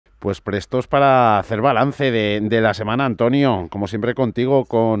Pues prestos para hacer balance de la semana, Antonio. Como siempre contigo,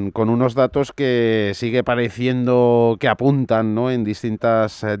 con unos datos que sigue pareciendo que apuntan, ¿no?, en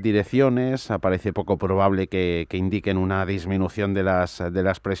distintas direcciones. Parece poco probable que indiquen una disminución de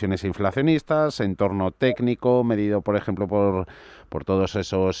las presiones inflacionistas. Entorno técnico, medido, por ejemplo, por todos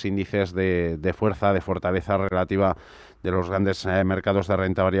esos índices de fuerza, de fortaleza relativa de los grandes mercados de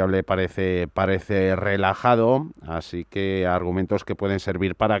renta variable, parece relajado, así que argumentos que pueden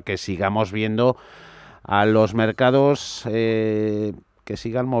servir para que sigamos viendo a los mercados que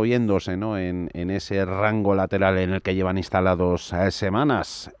sigan moviéndose, ¿no?, en ese rango lateral en el que llevan instalados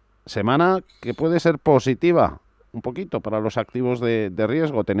semanas. Semana que puede ser positiva un poquito para los activos de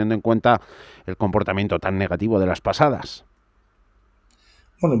riesgo, teniendo en cuenta el comportamiento tan negativo de las pasadas.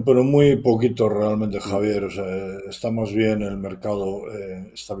 Bueno, pero muy poquito realmente, Javier. O sea, está más bien el mercado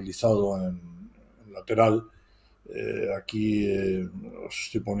estabilizado en lateral. Aquí os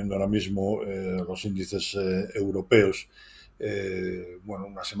estoy poniendo ahora mismo los índices europeos. Bueno,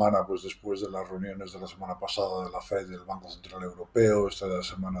 una semana pues después de las reuniones de la semana pasada de la Fed y del Banco Central Europeo, esta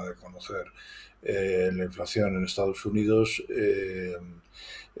semana de conocer la inflación en Estados Unidos.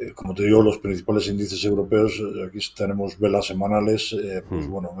 Como te digo, los principales índices europeos, aquí tenemos velas semanales, pues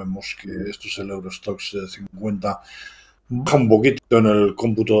bueno, vemos que esto es el Eurostoxx 50, baja un poquito en el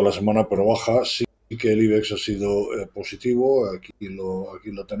cómputo de la semana, pero baja. Sí que el IBEX ha sido positivo, aquí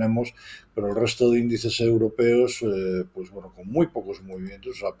lo tenemos, pero el resto de índices europeos, pues bueno, con muy pocos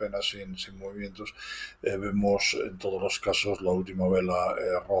movimientos, apenas sin movimientos. Vemos en todos los casos la última vela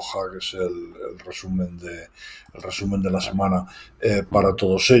roja, que es el resumen de la semana para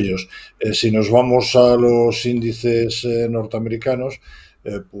todos ellos. Si nos vamos a los índices norteamericanos,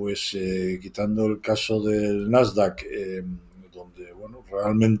 pues quitando el caso del Nasdaq, donde bueno,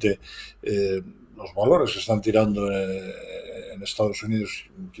 realmente los valores se están tirando en Estados Unidos,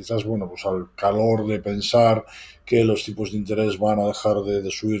 quizás bueno, pues al calor de pensar que los tipos de interés van a dejar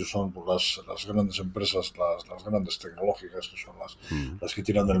de subir, son pues, las grandes empresas, las grandes tecnológicas, que son las que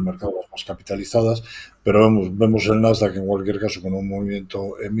tiran del mercado, las más capitalizadas, pero vemos el Nasdaq en cualquier caso con un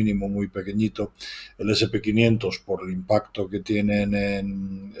movimiento mínimo muy pequeñito, el S&P 500 por el impacto que tienen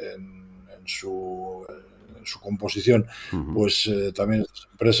en su composición, pues también estas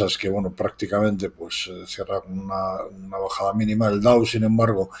empresas que, bueno, prácticamente pues cierran una bajada mínima. El Dow, sin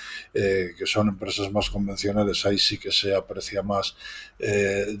embargo, que son empresas más convencionales, ahí sí que se aprecia más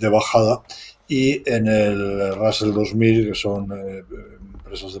de bajada. Y en el Russell 2000, que son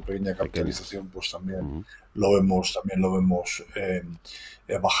empresas de pequeña capitalización, pues también lo vemos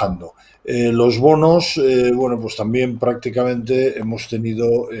bajando. Los bonos, bueno, pues también prácticamente hemos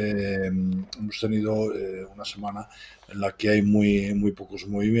tenido una semana en la que hay muy pocos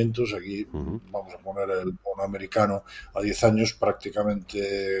movimientos. Aquí vamos a poner el bono americano a 10 años,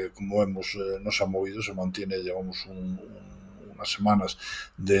 prácticamente, como vemos, no se ha movido, se mantiene, llevamos unas semanas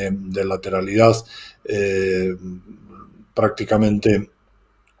de lateralidad, prácticamente.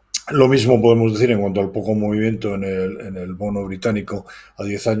 Lo mismo podemos decir en cuanto al poco movimiento en el bono británico a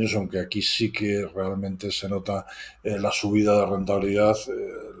 10 años, aunque aquí sí que realmente se nota la subida de rentabilidad.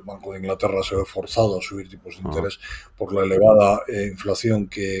 El Banco de Inglaterra se ve forzado a subir tipos de interés por la elevada inflación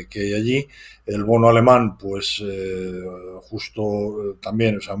que hay allí. El bono alemán, pues justo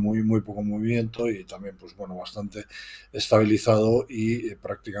también, o sea, muy poco movimiento y también, pues bueno, bastante estabilizado, y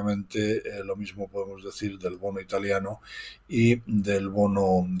prácticamente lo mismo podemos decir del bono italiano y del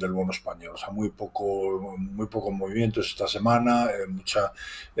bono español. O sea, muy poco movimientos esta semana, mucha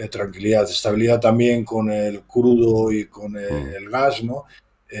tranquilidad, estabilidad también con el crudo y con el gas, ¿no?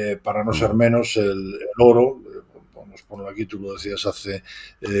 Para no ser menos el oro. Vamos a ponerlo aquí, tú lo decías hace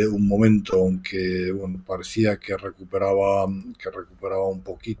un momento, aunque bueno, parecía que recuperaba un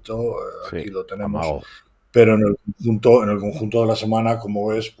poquito, aquí lo tenemos. Amago. Pero en el conjunto de la semana, como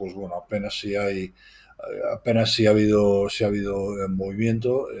ves, pues bueno, apenas sí ha habido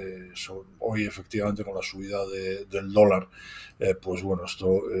movimiento. Hoy efectivamente con la subida del dólar, pues bueno,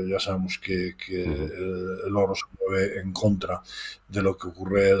 esto ya sabemos que el oro se mueve en contra de lo que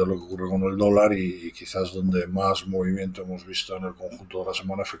ocurre con el dólar, y quizás donde más movimiento hemos visto en el conjunto de la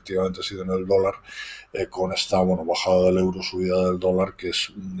semana efectivamente ha sido en el dólar, con esta bajada del euro, subida del dólar, que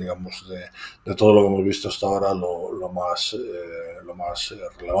es, digamos, de todo lo que hemos visto hasta ahora lo más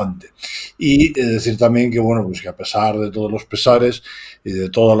relevante. Y decir también que bueno, pues que a pesar de todos los pesares y de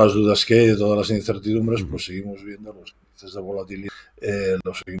todas las dudas que hay, de todas las incertidumbres, pues seguimos viendo los índices de volatilidad,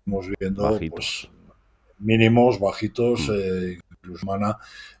 los seguimos viendo bajitos, pues mínimos, bajitos, incluso semana,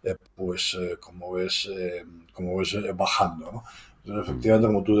 pues como ves bajando, ¿no? Entonces, efectivamente,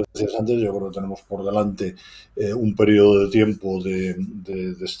 como tú decías antes, yo creo que tenemos por delante un periodo de tiempo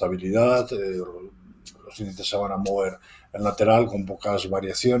de estabilidad. Los índices se van a mover en lateral con pocas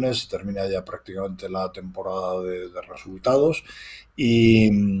variaciones. Termina ya prácticamente la temporada de resultados.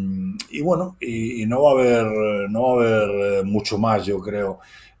 Y bueno, y no va a haber mucho más, yo creo,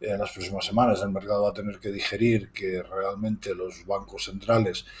 en las próximas semanas. El mercado va a tener que digerir que realmente los bancos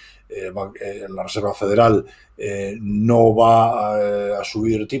centrales, la Reserva Federal, no va a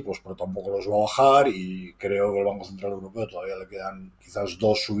subir tipos, pero tampoco los va a bajar, y creo que el Banco Central Europeo todavía le quedan quizás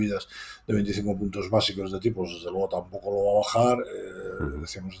 2 subidas de 25 puntos básicos de tipos, desde luego tampoco lo va a bajar.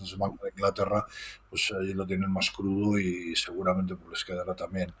 Decíamos en ese Banco de Inglaterra, pues allí lo tienen más crudo y seguramente pues les quedará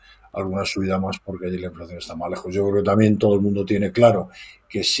también alguna subida más porque allí la inflación está más lejos. Yo creo que también todo el mundo tiene claro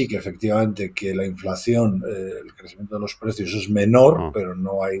que sí, que efectivamente que la inflación, el crecimiento de los precios es menor, pero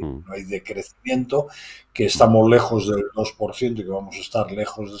no hay decrecimiento, que estamos lejos del 2% y que vamos a estar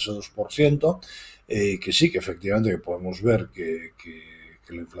lejos de ese 2%, que sí, que efectivamente que podemos ver que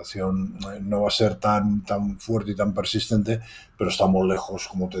la inflación no va a ser tan fuerte y tan persistente, pero estamos lejos,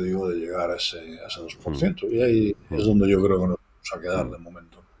 como te digo, de llegar a ese 2%. Y ahí es donde yo creo que nos vamos a quedar de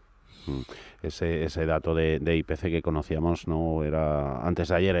momento. Ese dato de IPC que conocíamos, no era antes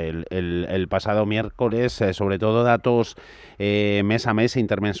de ayer, el pasado miércoles, sobre todo datos mes a mes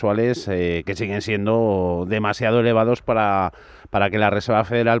intermensuales que siguen siendo demasiado elevados para que la Reserva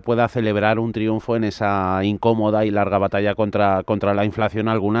Federal pueda celebrar un triunfo en esa incómoda y larga batalla contra la inflación.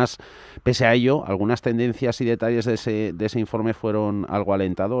 Pese a ello, algunas tendencias y detalles de ese informe fueron algo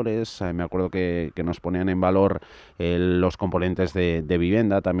alentadores. Me acuerdo que nos ponían en valor los componentes de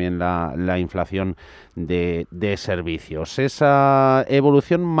vivienda, también la inflación de servicios. Esa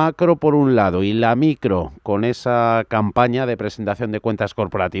evolución macro por un lado y la micro con esa campaña de presentación de cuentas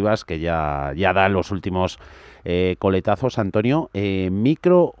corporativas que ya da los últimos coletazos. Antonio,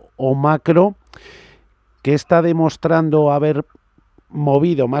 micro o macro, ¿qué está demostrando haber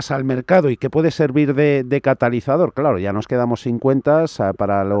movido más al mercado y que puede servir de catalizador? Claro, ya nos quedamos sin cuentas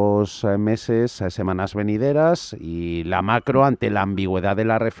para los meses, semanas venideras, y la macro, ante la ambigüedad de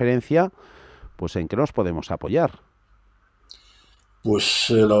la referencia, pues ¿en qué nos podemos apoyar?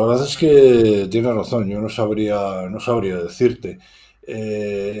 Pues la verdad es que tienes razón, yo no sabría decirte.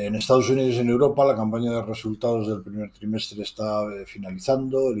 En Estados Unidos y en Europa la campaña de resultados del primer trimestre está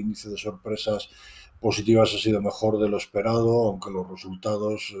finalizando. El índice de sorpresas positivas ha sido mejor de lo esperado, aunque los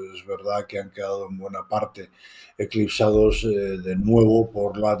resultados es verdad que han quedado en buena parte eclipsados de nuevo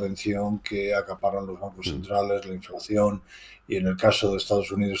por la atención que acaparan los bancos centrales, la inflación, y en el caso de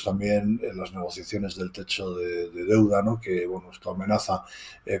Estados Unidos también las negociaciones del techo de deuda, ¿no? Que bueno, esto amenaza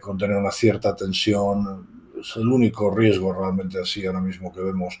con tener una cierta tensión. Es el único riesgo realmente así ahora mismo que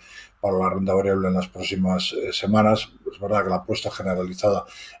vemos para la renta variable en las próximas semanas. Es verdad que la apuesta generalizada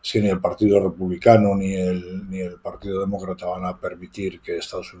es que ni el Partido Republicano ni el Partido Demócrata van a permitir que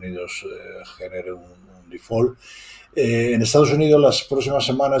Estados Unidos genere un default. En Estados Unidos las próximas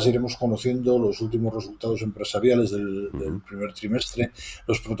semanas iremos conociendo los últimos resultados empresariales del primer trimestre.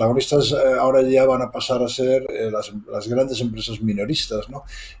 Los protagonistas ahora ya van a pasar a ser las grandes empresas minoristas, ¿no?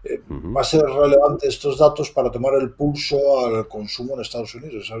 Va a ser relevante estos datos para tomar el pulso al consumo en Estados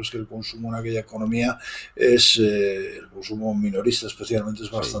Unidos. Sabes que el consumo en aquella economía el consumo minorista especialmente,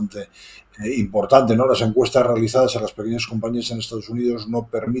 es bastante importante, ¿no? Las encuestas realizadas a las pequeñas compañías en Estados Unidos no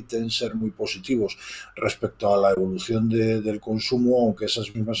permiten ser muy positivos respecto a la evolución del consumo, aunque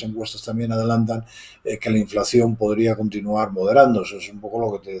esas mismas encuestas también adelantan que la inflación podría continuar moderándose. Es un poco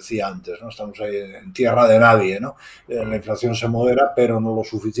lo que te decía antes, ¿no? Estamos ahí en tierra de nadie, ¿no? La inflación se modera, pero no lo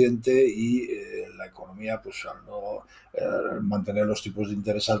suficiente, y la economía, pues al no mantener los tipos de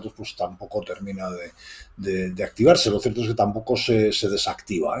interés altos, pues tampoco termina de activarse. Lo cierto es que tampoco se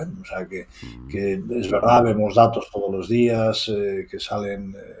desactiva, ¿eh? O sea que es verdad, vemos datos todos los días que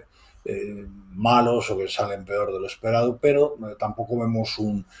salen malos o que salen peor de lo esperado, pero tampoco vemos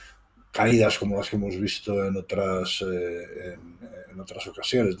caídas como las que hemos visto en otras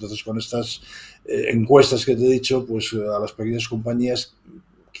ocasiones. Entonces, con estas encuestas que te he dicho, pues a las pequeñas compañías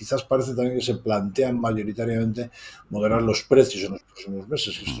quizás parece también que se plantean mayoritariamente moderar los precios en los próximos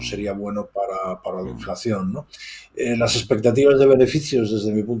meses, que esto sería bueno para la inflación, ¿no? Las expectativas de beneficios,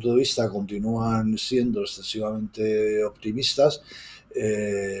 desde mi punto de vista, continúan siendo excesivamente optimistas.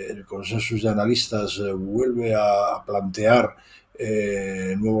 El consenso de analistas vuelve a plantear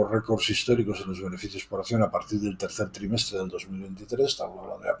nuevos récords históricos en los beneficios por acción a partir del tercer trimestre del 2023, estamos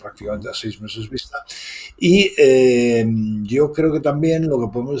hablando ya prácticamente a 6 meses vista, y yo creo que también lo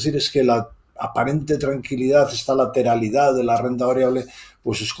que podemos decir es que aparente tranquilidad, esta lateralidad de la renta variable,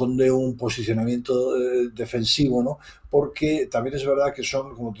 pues esconde un posicionamiento defensivo, ¿no? Porque también es verdad que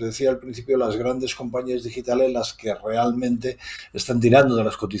son, como te decía al principio, las grandes compañías digitales las que realmente están tirando de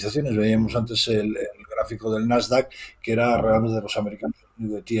las cotizaciones. Veíamos antes el gráfico del Nasdaq, que era realmente de los americanos,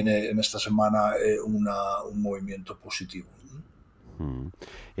 que tiene en esta semana un movimiento positivo.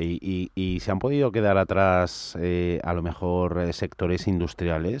 Y se han podido quedar atrás a lo mejor sectores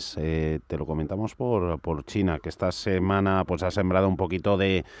industriales. Te lo comentamos por China, que esta semana pues ha sembrado un poquito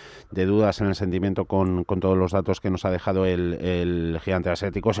de dudas en el sentimiento con todos los datos que nos ha dejado el gigante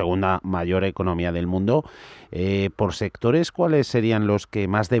asiático, segunda mayor economía del mundo. Por sectores, ¿cuáles serían los que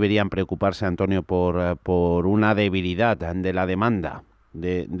más deberían preocuparse, Antonio, por una debilidad de la demanda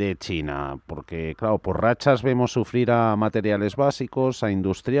de China? Porque, claro, por rachas vemos sufrir a materiales básicos, a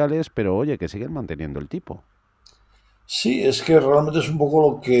industriales, pero oye, que siguen manteniendo el tipo. Sí, es que realmente es un poco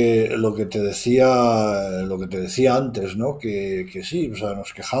lo que te decía antes, ¿no? Que sí, o sea,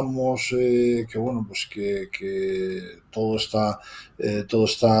 nos quejamos que bueno, pues que todo está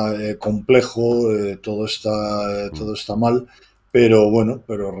complejo, todo está mal, pero bueno,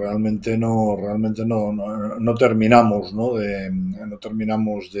 pero realmente no terminamos, ¿no? No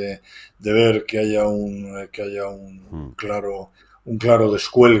terminamos de ver que haya un claro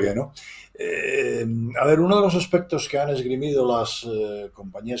descuelgue, ¿no? Eh, a ver, uno de los aspectos que han esgrimido las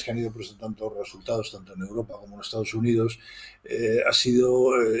compañías que han ido presentando resultados tanto en Europa como en Estados Unidos ha sido,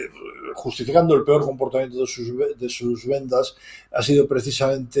 justificando el peor comportamiento de sus ventas, ha sido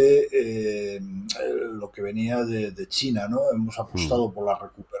precisamente lo que venía de China, ¿no? Hemos apostado por la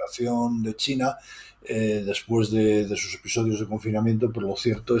recuperación de China después de sus episodios de confinamiento, pero lo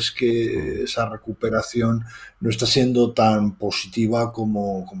cierto es que esa recuperación no está siendo tan positiva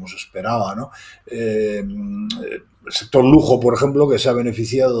como se esperaba, ¿no? El sector lujo, por ejemplo, que se ha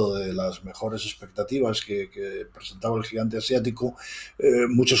beneficiado de las mejores expectativas que presentaba el gigante asiático,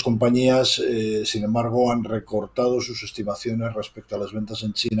 muchas compañías, sin embargo, han recortado sus estimaciones respecto a las ventas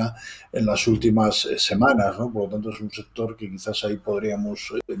en China en las últimas semanas, ¿no? Por lo tanto, es un sector que quizás ahí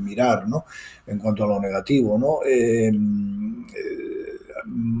podríamos mirar, ¿no? En cuanto a lo negativo, ¿no?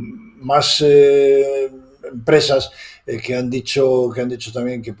 Más empresas que han dicho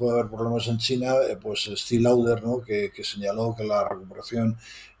también que puede haber problemas en China, pues Steel Lauder, ¿no? que señaló que la recuperación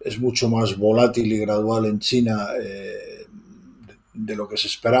es mucho más volátil y gradual en China de lo que se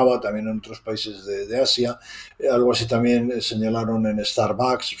esperaba, también en otros países de Asia. Algo así también señalaron en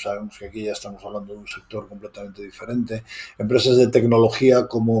Starbucks. Sabemos que aquí ya estamos hablando de un sector completamente diferente. Empresas de tecnología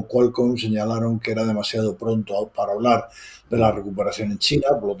como Qualcomm señalaron que era demasiado pronto para hablar de la recuperación en China,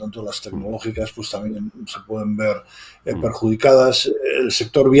 por lo tanto las tecnológicas pues también se pueden ver perjudicadas. El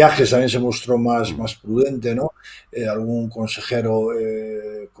sector viajes también se mostró más prudente, ¿no? Algún consejero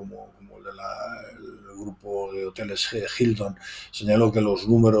como el de el grupo de hoteles Hilton señaló que los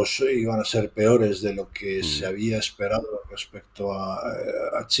números iban a ser peores de lo que se había esperado respecto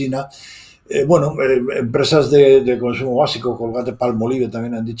a China. Empresas de consumo básico, Colgate, Palmolive,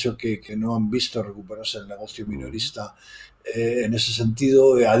 también han dicho que no han visto recuperarse el negocio minorista en ese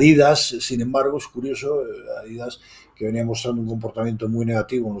sentido. Adidas, sin embargo, es curioso, Adidas, que venía mostrando un comportamiento muy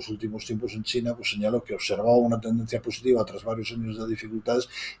negativo en los últimos tiempos en China, pues señaló que observaba una tendencia positiva tras varios años de dificultades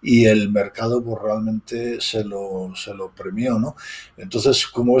y el mercado pues realmente se lo premió, ¿no? Entonces,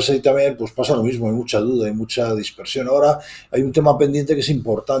 como ves ahí también, pues pasa lo mismo, hay mucha duda, hay mucha dispersión. Ahora hay un tema pendiente que es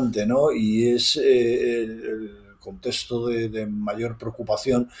importante, ¿no? Y es el contexto de mayor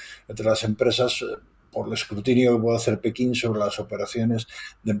preocupación entre las empresas por el escrutinio que puede hacer Pekín sobre las operaciones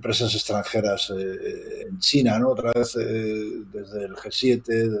de empresas extranjeras en China, ¿no? Otra vez desde el G7,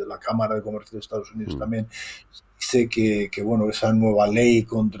 de la Cámara de Comercio de Estados Unidos también, dice que bueno, esa nueva ley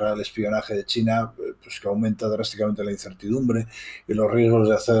contra el espionaje de China, pues que aumenta drásticamente la incertidumbre y los riesgos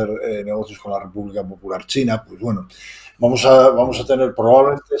de hacer negocios con la República Popular China, pues bueno, vamos a tener,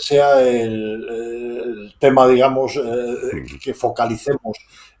 probablemente sea el tema, digamos, que focalicemos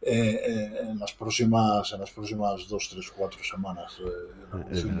en las próximas 2, 3, 4 semanas.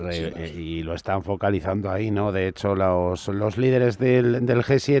 Y lo están focalizando ahí, ¿no? De hecho, los líderes del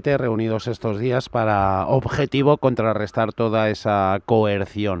G7 reunidos estos días para objetivo contrarrestar toda esa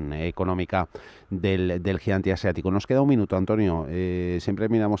coerción económica del gigante asiático. Nos queda un minuto, Antonio. Siempre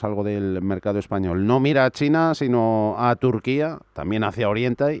miramos algo del mercado español. No mira a China, sino a Turquía, también hacia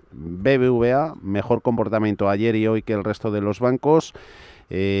Oriente. BBVA, mejor comportamiento ayer y hoy que el resto de los bancos.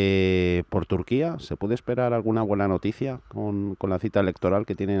 Por Turquía, ¿se puede esperar alguna buena noticia con la cita electoral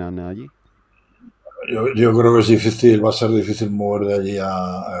que tienen allí? Yo creo que va a ser difícil mover de allí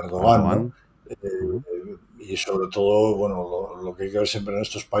a Erdogan, ¿no? y sobre todo, bueno, lo que hay que ver siempre en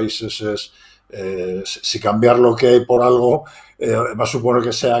estos países es si cambiar lo que hay por algo va a suponer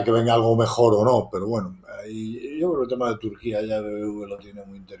que venga algo mejor o no, pero bueno, ahí, yo creo que el tema de Turquía ya BBV lo tiene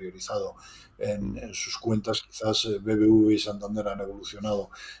muy interiorizado en sus cuentas. Quizás BBV y Santander han evolucionado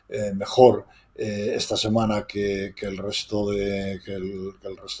mejor esta semana que el resto de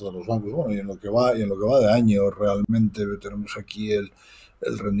los bancos. Bueno, y en lo que va de año realmente tenemos aquí el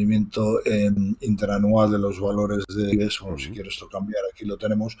rendimiento interanual de los valores de IBEX, o si quieres esto cambiar, aquí lo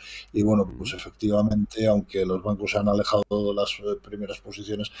tenemos, y bueno, pues efectivamente, aunque los bancos se han alejado de las primeras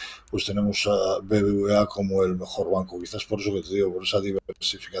posiciones, pues tenemos a BBVA como el mejor banco, quizás por eso que te digo, por esa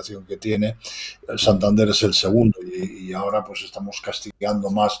diversificación que tiene. El Santander es el segundo, y ahora pues estamos castigando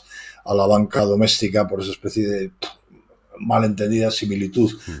más a la banca doméstica por esa especie de malentendida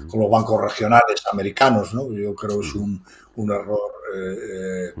similitud con los bancos regionales americanos, ¿no? Yo creo que es un error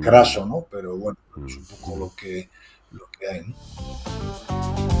craso, ¿no? Pero bueno, es un poco lo que hay, ¿no?